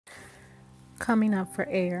Coming Up for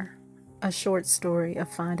Air, a short story of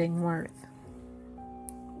finding worth.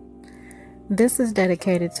 This is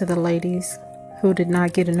dedicated to the ladies who did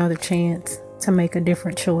not get another chance to make a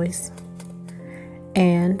different choice,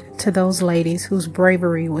 and to those ladies whose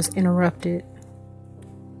bravery was interrupted.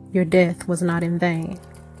 Your death was not in vain.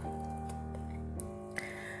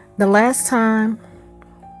 The last time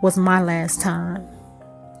was my last time.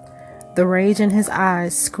 The rage in his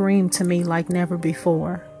eyes screamed to me like never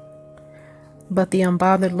before. But the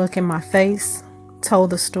unbothered look in my face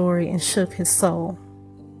told the story and shook his soul.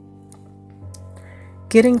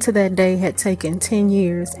 Getting to that day had taken 10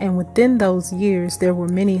 years, and within those years there were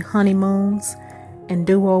many honeymoons and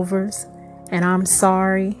do-overs and I'm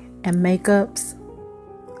sorry and makeups.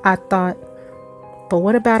 I thought, but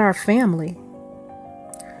what about our family?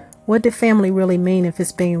 What did family really mean if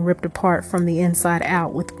it's being ripped apart from the inside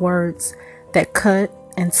out with words that cut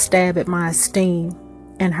and stab at my esteem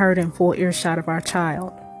and hurt in full earshot of our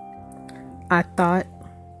child? I thought,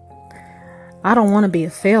 I don't want to be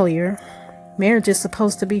a failure. Marriage is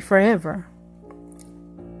supposed to be forever.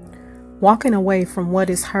 Walking away from what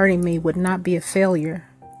is hurting me would not be a failure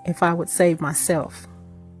if I would save myself.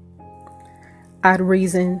 I'd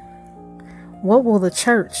reason, what will the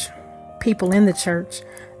church, people in the church,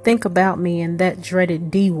 think about me and that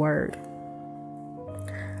dreaded D word?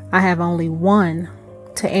 I have only one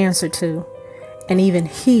to answer to, and even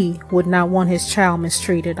he would not want his child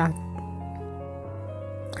mistreated. I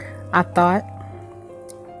thought,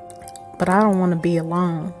 but I don't want to be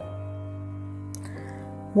alone.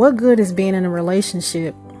 What good is being in a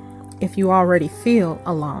relationship if you already feel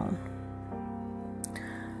alone?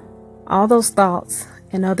 All those thoughts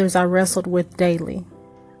and others I wrestled with daily.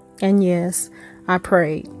 And yes, I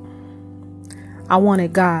prayed. I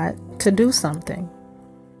wanted God to do something.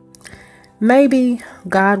 Maybe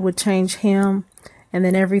God would change him and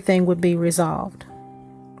then everything would be resolved.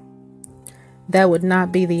 That would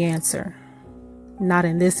not be the answer. Not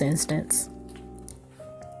in this instance.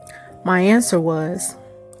 My answer was,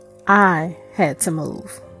 I had to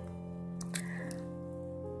move.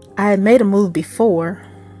 I had made a move before,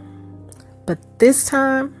 but this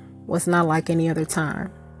time was not like any other time.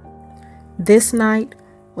 This night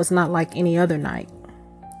was not like any other night.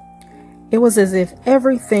 It was as if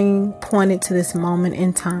everything pointed to this moment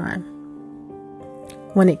in time.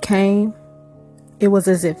 When it came, it was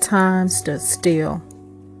as if time stood still,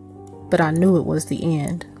 but I knew it was the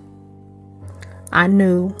end. I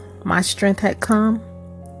knew my strength had come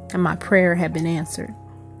and my prayer had been answered.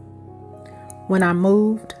 When I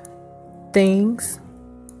moved, things,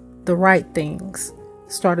 the right things,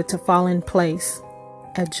 started to fall in place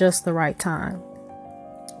at just the right time.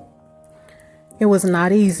 It was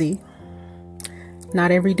not easy.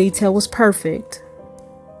 Not every detail was perfect,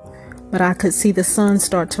 but I could see the sun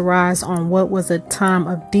start to rise on what was a time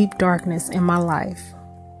of deep darkness in my life.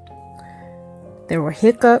 There were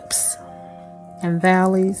hiccups and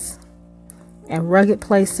valleys and rugged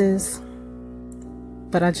places,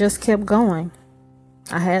 but I just kept going.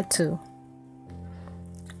 I had to.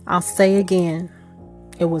 I'll say again,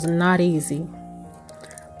 it was not easy,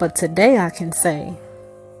 but today I can say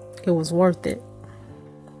it was worth it.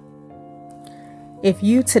 If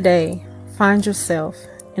you today find yourself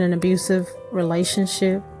in an abusive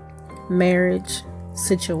relationship, marriage,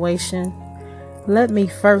 situation, let me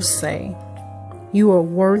first say, you are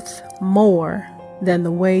worth more than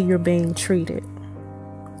the way you're being treated.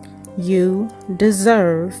 You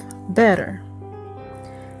deserve better.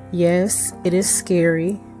 Yes, it is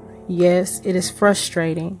scary. Yes, it is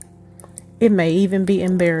frustrating. It may even be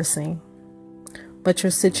embarrassing. But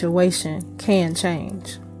your situation can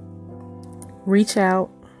change. Reach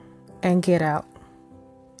out and get out.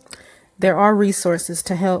 There are resources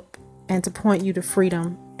to help and to point you to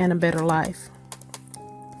freedom and a better life.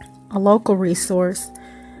 A local resource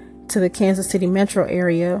to the Kansas City metro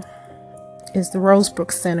area is the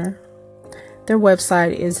Rosebrook Center. Their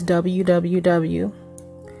website is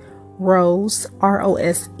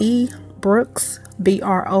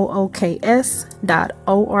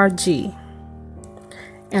www.rosebrooks.org.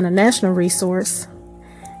 And a national resource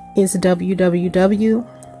is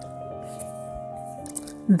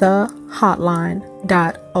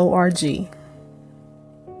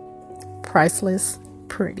www.thehotline.org. Priceless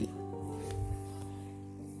Pretty.